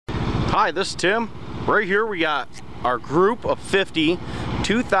Hi, this is Tim. Right here we got our group of 50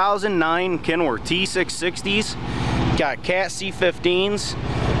 2009 Kenworth t660s. Got Cat C15s,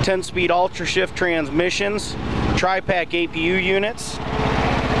 10-speed ultra shift transmissions, tri-pack APU units.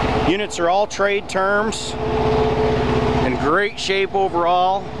 Units are all trade terms, in great shape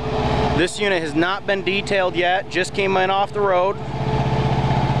overall. This unit has not been detailed yet, just came in off the road.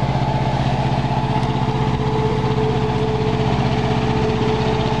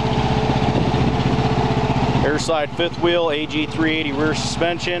 Air slide fifth wheel, AG380 rear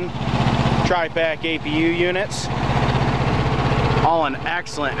suspension, tri-pack APU units. All in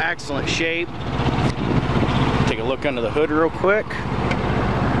excellent shape. Take a look under the hood real quick.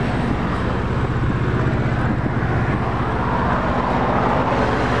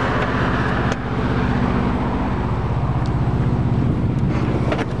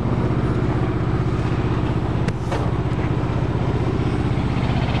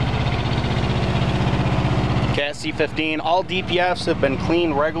 Cat C15, all DPFs have been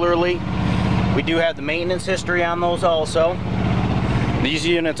cleaned regularly. We do have the maintenance history on those also. These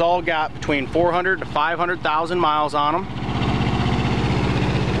units all got between 400 to 500,000 miles on them.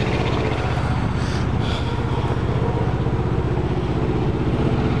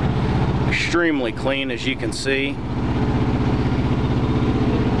 Extremely clean, as you can see.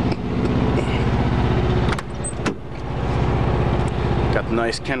 Got the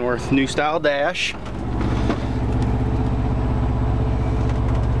nice Kenworth new style dash.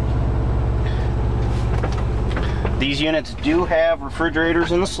 These units do have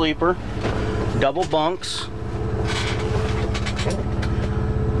refrigerators in the sleeper, double bunks,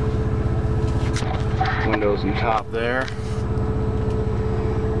 windows on top there,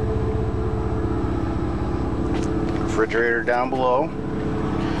 refrigerator down below,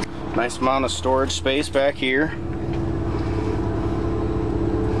 nice amount of storage space back here.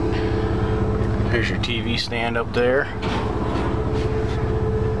 Here's your TV stand up there.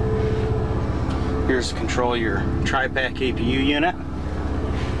 Here's to control your tri-pack APU unit.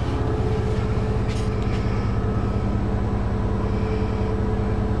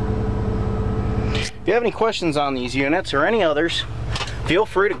 If you have any questions on these units or any others, feel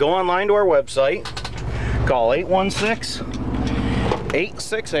free to go online to our website. Call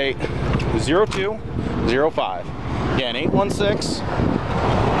 816-868-0205. Again,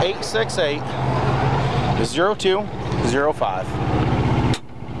 816-868-0205.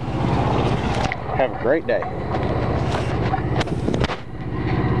 Have a great day.